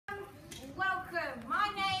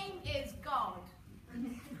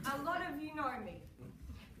know me.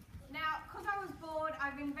 Now, because I was bored,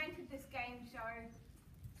 I've invented this game show.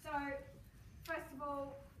 So, first of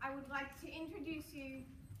all, I would like to introduce you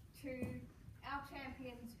to our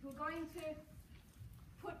champions who are going to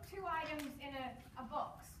put 2 items in a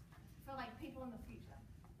box for like people in the future.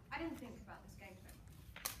 I didn't think about this game show.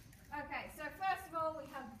 Okay, so first of all, we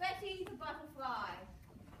have Betty the butterfly.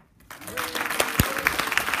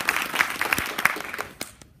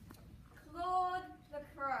 Claude the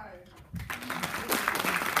crow.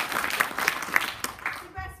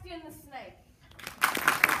 Sebastian the snake.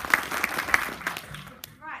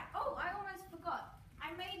 Right, oh, I almost forgot.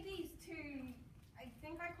 I made these 2, I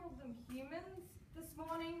think I called them humans this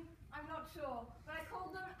morning. I'm not sure, but I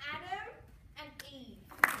called them Adam and Eve.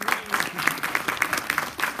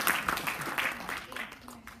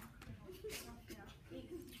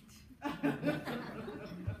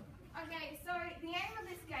 Okay, so the aim of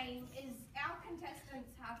this game is our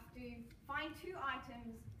contestants have to find 2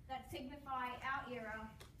 items that signify our era,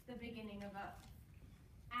 the beginning of Earth,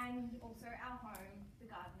 and also our home, the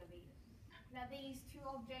Garden of Eden. Now these 2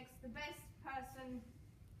 objects, the best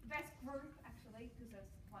group actually, because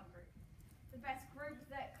there's 1 group, the best group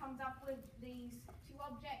that comes up with these 2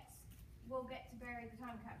 objects will get to bury the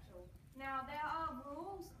time capsule. Now there are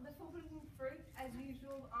rules. The forbidden fruit, as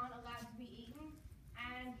usual, aren't allowed to be eaten,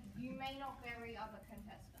 and you may not bury other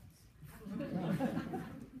contestants.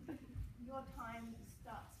 Your time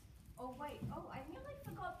starts. Oh wait, I nearly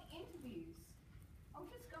forgot the interviews. I'll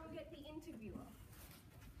just go and get the interviewer.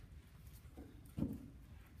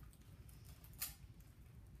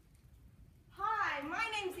 Hi, my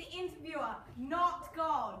name's the interviewer,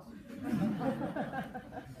 NotGod.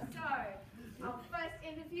 So, our first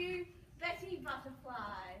interview, Betty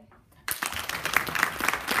Butterfly.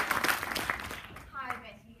 Hi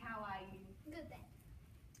Betty, how are you? Good then.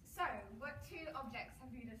 So, what 2 objects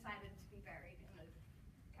have you decided to be buried in the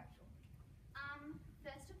capsule?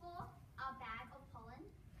 First of all, a bag of pollen,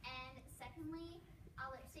 and secondly, a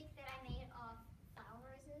lipstick that I made of flower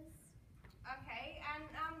roses. Okay, and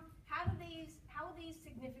how are these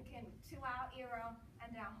significant to our era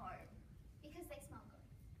and our home? Because they smell good.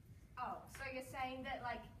 Oh, so you're saying that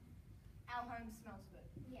like our home smells good?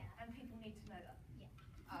 Yeah. And people need to know that? Yeah.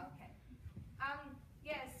 Oh, okay.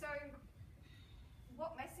 Yeah, so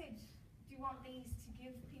what message do you want these to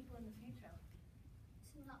give people in the future?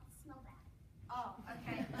 To not smell bad. Oh,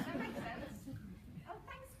 okay. That makes sense. Oh,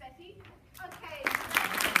 thanks, Betty. Okay.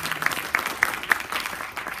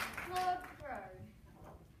 Claude Crow.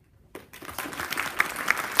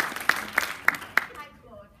 Hi,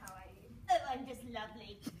 Claude. How are you? Oh, I'm just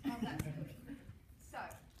lovely. Oh, that's good. So,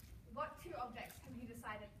 what 2 objects have you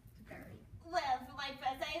decided to bury? Well, for my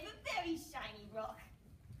first, I have a very shiny rock.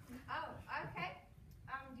 Oh, okay.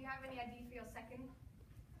 Do you have any idea for your second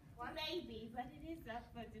one? Maybe, but it is up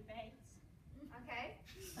for debate. Okay,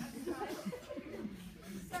 that's fine.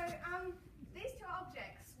 So, these 2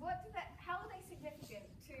 objects, how are they significant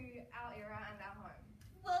to our era and our home?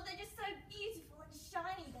 Well, they're just so beautiful and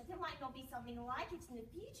shiny that there might not be something like it in the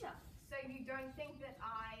future. So you don't think that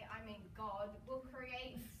God, will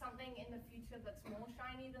create something in the future that's more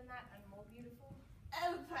shiny than that and more beautiful?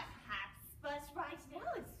 Oh, perhaps, but right now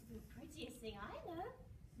it's the prettiest thing I know.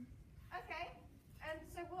 Okay, and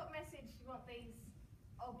so what message do you want these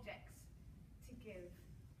objects to give?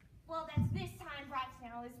 Well, that's this time right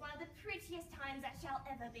now is one of the prettiest times that shall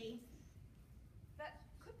ever be. That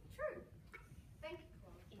could be true. Thank you,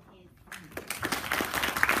 Claude. It is.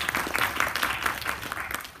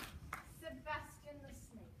 Sebastian the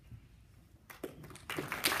snake.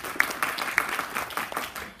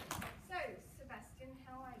 So, Sebastian,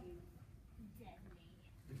 how are you? Deadly.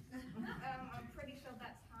 I'm pretty sure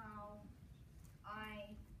that's how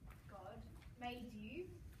God made you.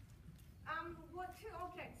 What 2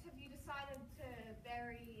 objects have you decided to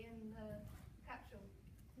bury in the capsule?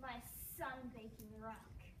 My sun-baking rock.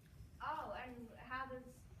 Oh, and how is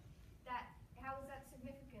that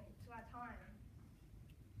significant to our time?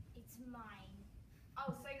 It's mine.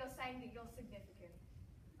 Oh, so you're saying that you're significant?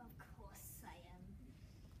 Of course I am.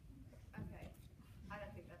 Okay, I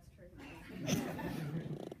don't think that's true.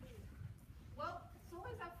 Well, it's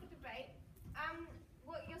always up for debate.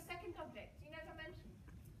 What your second object? You never mentioned.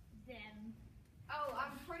 Them. Oh,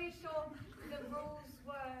 I'm pretty sure the rules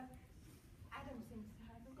were. Adam seems to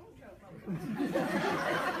have a wardrobe problem.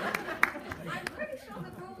 I'm pretty sure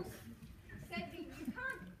the rules said that you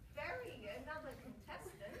can't bury another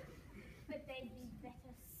contestant. But they'd be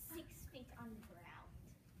better 6 feet underground.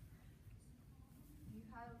 You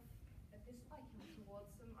have a disliking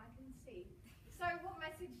towards them, I can see. So, what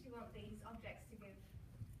message do you want these objects to give?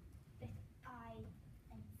 That I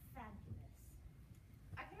am fabulous.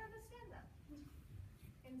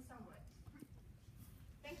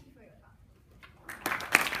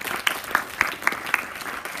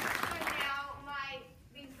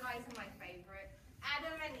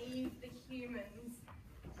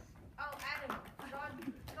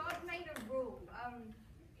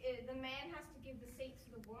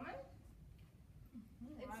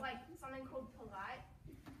 something called polite.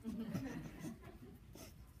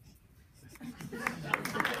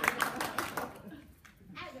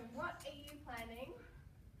 Adam, what are you planning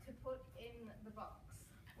to put in the box?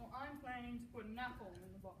 Well, I'm planning to put an apple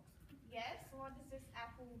in the box. Yes, what is this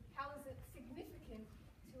apple? How is it significant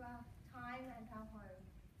to our time and our home?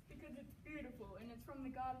 Because it's beautiful and it's from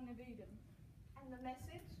the Garden of Eden. And the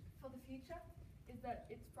message for the future? Is that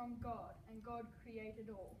it's from God and God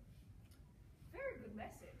created all. Very good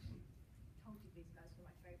message. Told you these guys were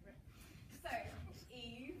my favourite. So,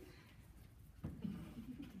 Eve.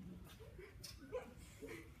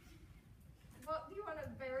 What do you want to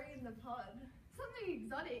bury in the pod? Something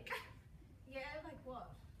exotic. Yeah, like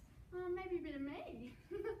what? Maybe a bit of me.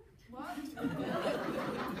 What? No,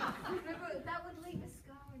 but that would leave a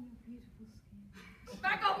scar on your beautiful skin.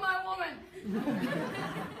 Back off my woman!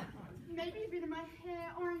 Maybe a bit of my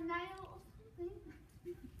hair or a nail or something.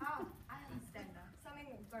 Oh, I understand that. Something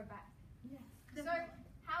will go back. Yes. So,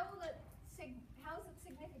 how is it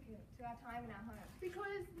significant to our time and our home?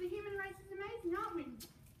 Because the human race is amazing, aren't we?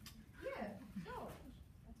 Yeah, sure.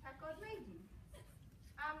 That's how God made you.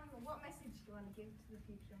 What message do you want to give to the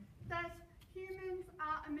future? That humans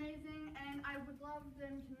are amazing and I would love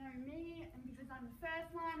them to know me, and because I'm the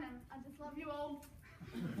first one and I just love you all.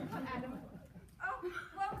 Adam. Oh,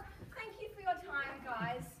 well, thank you for your time,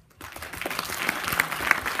 guys.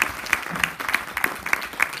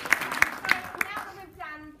 So now that we've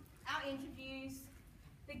done our interviews,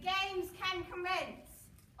 the games can commence.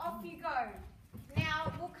 Off you go.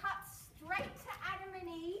 Now we'll cut straight to Adam and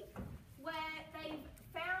Eve, where they've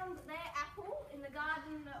found their apple in the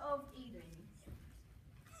Garden of Eden.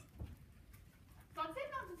 God said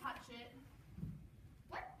not to touch it.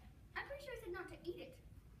 What? I'm pretty sure he said not to eat it.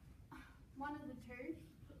 One of the two.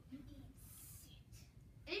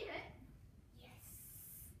 Eat it? Yes.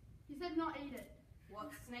 He said not eat it.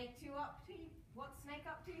 What's Snake up to? What's Snake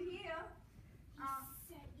up to here? He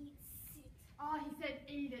said eat it. Oh, he said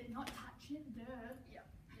eat it, not touch it. Duh. Yep.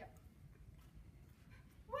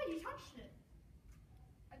 Wait, you touched it.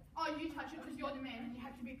 Oh, you touch it because you're the man and you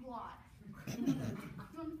have to be polite. You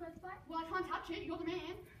want the first bite? Well, I can't touch it, you're the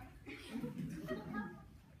man.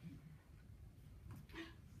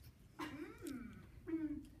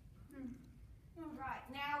 Right,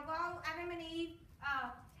 now while Adam and Eve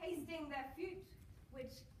are tasting their fruit,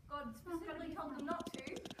 which God specifically told them not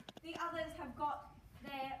to, the others have got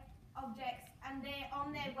their objects and they're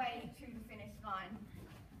on their way to the finish line.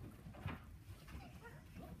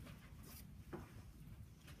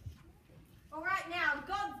 Alright, now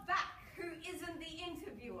God's back, who isn't the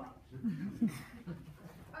interviewer.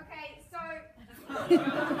 Okay, so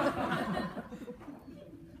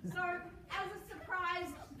as a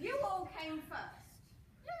surprise, you all came first.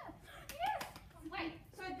 Yes. Wait,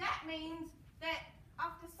 so that means that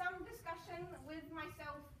after some discussion with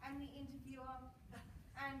myself and the interviewer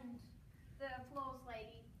and the applause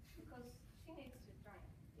lady, because she needs to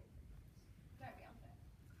don't be unfair.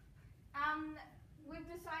 We've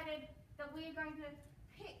decided that we're going to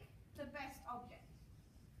pick the best object.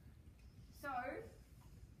 So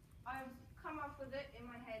I've come up with it in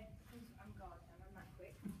my head because I'm God and I'm that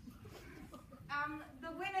quick.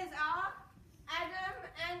 The winners are Adam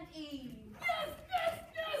and Eve. Yes!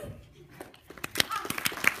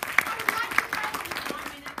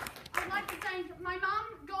 I'd like to thank my mum,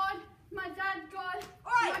 God, my dad, God,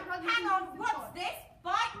 Alright, my brothers hang and on, sisters, what's God. this?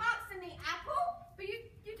 Bite marks in the apple? But you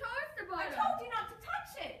told us to I bite it. told you not to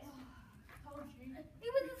touch it. Told you.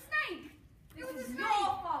 It was a snake. This is your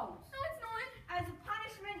fault. No, it's not. As a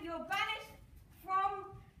punishment, you're banished from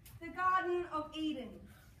the Garden of Eden.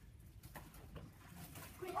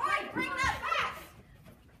 Alright, bring that back!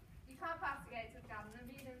 You can't pass the gates of the Garden of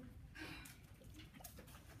Eden.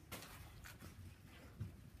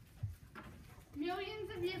 Millions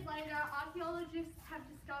of years later, archaeologists have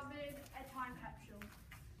discovered a time capsule.